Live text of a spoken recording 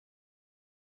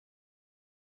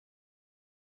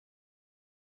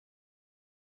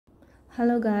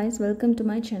Hello guys, welcome to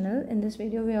my channel. In this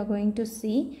video we are going to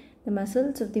see the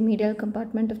muscles of the medial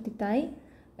compartment of the thigh,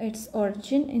 its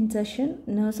origin, insertion,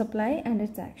 nerve supply and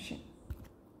its action.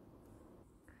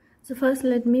 So first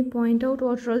let me point out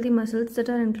what are all the muscles that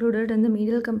are included in the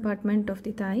medial compartment of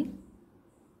the thigh.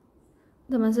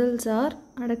 The muscles are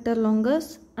adductor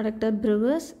longus, adductor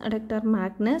brevis, adductor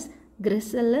magnus,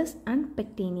 gracilis and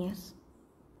pectineus.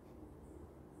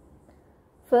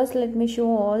 First, let me show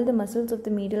all the muscles of the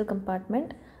medial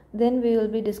compartment. Then we will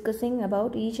be discussing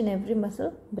about each and every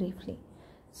muscle briefly.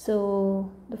 So,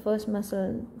 the first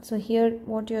muscle. So, here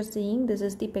what you are seeing, this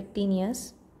is the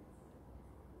pectineus.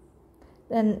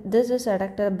 Then this is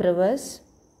adductor brevis.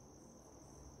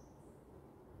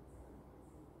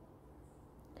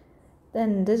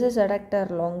 Then this is adductor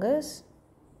longus.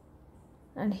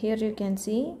 And here you can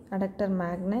see adductor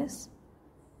magnus.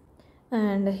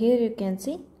 And here you can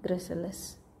see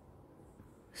gracilis.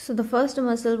 So the first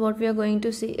muscle what we are going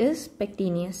to see is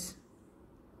pectineus.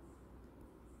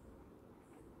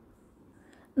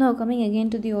 Now coming again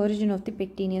to the origin of the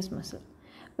pectineus muscle.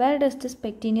 Where does this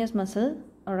pectineus muscle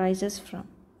arises from?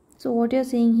 So what you are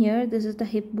seeing here, this is the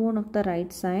hip bone of the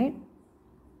right side.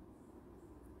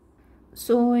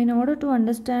 So in order to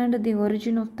understand the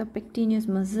origin of the pectineus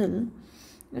muscle,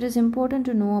 it is important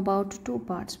to know about two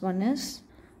parts. One is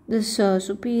this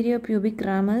superior pubic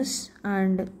ramus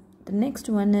and the next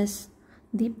one is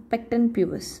the pecten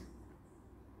pubis.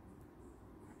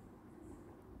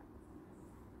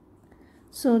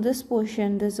 So this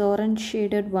portion, this orange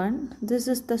shaded one, this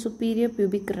is the superior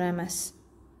pubic ramus.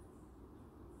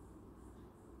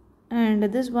 And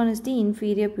this one is the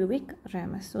inferior pubic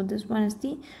ramus. So this one is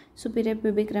the superior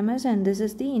pubic ramus and this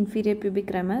is the inferior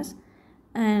pubic ramus.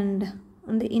 And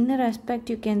on the inner aspect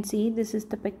you can see this is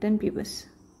the pecten pubis.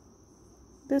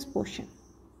 This portion.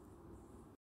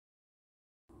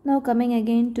 Now coming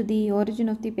again to the origin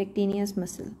of the pectineus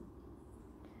muscle.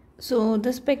 So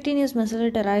this pectineus muscle,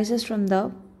 it arises from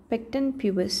the pecten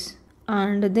pubis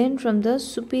and then from the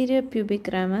superior pubic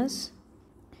ramus.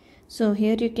 So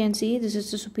here you can see this is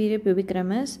the superior pubic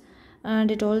ramus and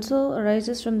it also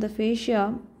arises from the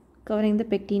fascia covering the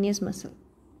pectineus muscle.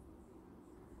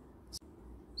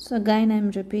 So again I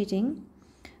am repeating.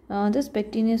 This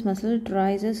pectineus muscle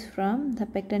rises from the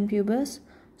pecten pubis,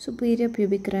 superior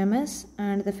pubic ramus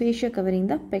and the fascia covering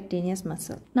the pectineus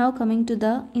muscle. Now coming to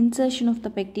the insertion of the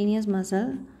pectineus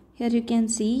muscle. Here you can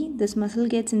see this muscle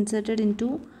gets inserted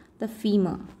into the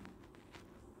femur.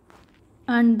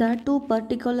 And that too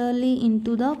particularly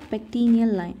into the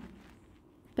pectineal line.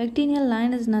 Pectineal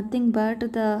line is nothing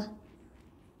but the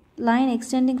line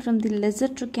extending from the lesser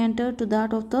trochanter to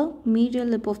that of the medial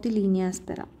lip of the linea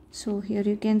aspera. So here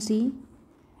you can see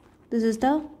this is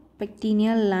the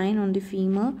pectineal line on the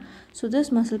femur. So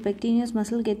this muscle, pectineus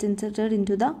muscle, gets inserted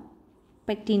into the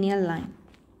pectineal line.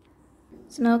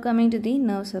 So now coming to the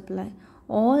nerve supply.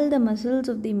 All the muscles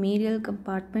of the medial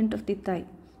compartment of the thigh,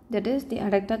 that is the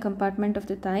adductor compartment of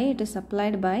the thigh, it is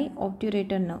supplied by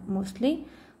obturator nerve, mostly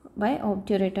by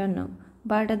obturator nerve.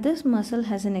 But this muscle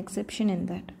has an exception in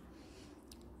that,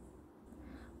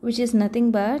 which is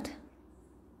nothing but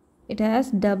it has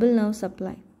double nerve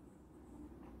supply.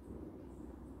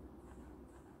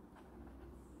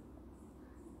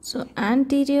 So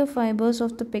anterior fibers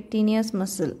of the pectineus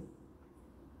muscle,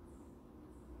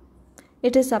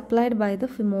 it is supplied by the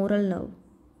femoral nerve.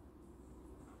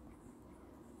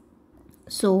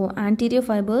 So anterior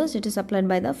fibers, it is supplied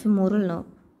by the femoral nerve.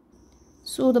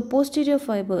 So the posterior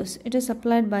fibers, it is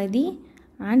supplied by the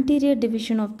anterior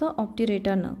division of the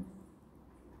obturator nerve.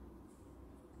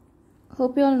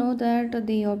 Hope you all know that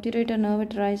the obturator nerve,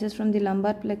 it rises from the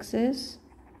lumbar plexus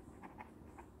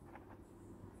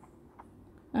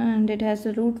and it has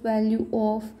a root value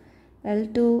of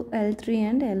L2, L3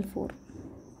 and L4.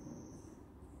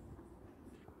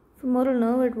 Femoral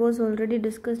nerve, it was already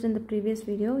discussed in the previous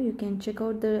video. You can check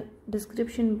out the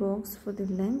description box for the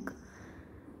link.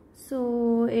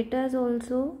 So it has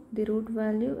also the root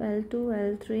value L2,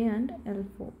 L3 and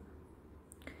L4.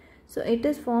 So it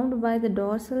is formed by the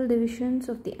dorsal divisions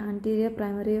of the anterior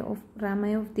primary of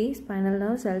rami of the spinal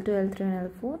nerves L2, L3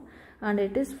 and L4, and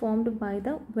it is formed by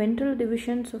the ventral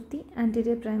divisions of the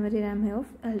anterior primary rami of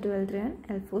L2, L3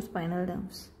 and L4 spinal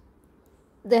nerves.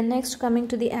 Then next, coming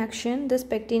to the action, this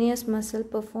pectineus muscle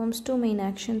performs two main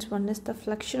actions. One is the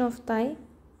flexion of thigh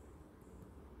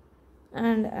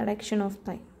and adduction of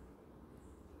thigh.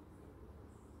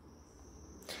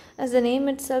 As the name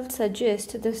itself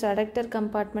suggests, this adductor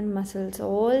compartment muscles,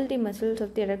 all the muscles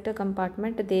of the adductor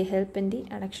compartment, they help in the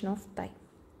adduction of thigh.